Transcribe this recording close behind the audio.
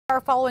Our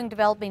following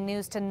developing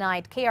news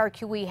tonight,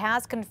 KRQE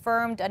has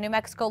confirmed a New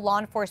Mexico law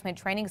enforcement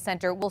training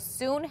center will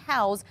soon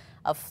house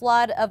a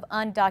flood of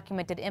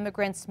undocumented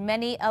immigrants,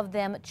 many of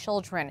them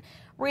children.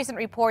 Recent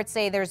reports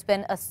say there's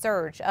been a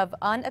surge of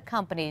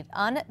unaccompanied,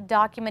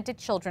 undocumented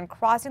children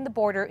crossing the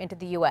border into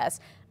the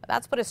U.S.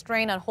 That's put a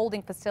strain on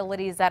holding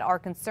facilities that are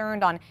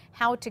concerned on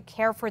how to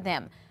care for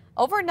them.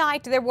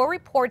 Overnight, there were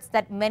reports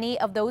that many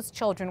of those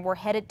children were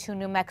headed to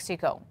New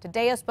Mexico.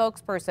 Today, a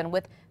spokesperson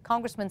with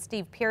Congressman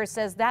Steve Pierce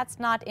says that's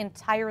not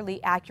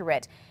entirely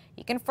accurate.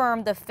 He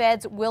confirmed the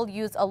feds will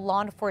use a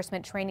law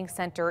enforcement training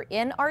center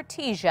in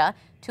Artesia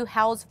to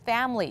house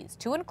families,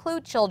 to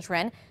include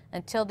children,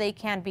 until they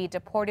can be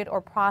deported or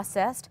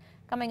processed.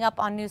 Coming up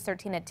on News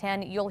 13 at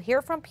 10, you'll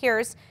hear from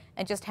Pierce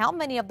and just how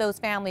many of those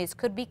families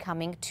could be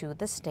coming to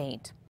the state.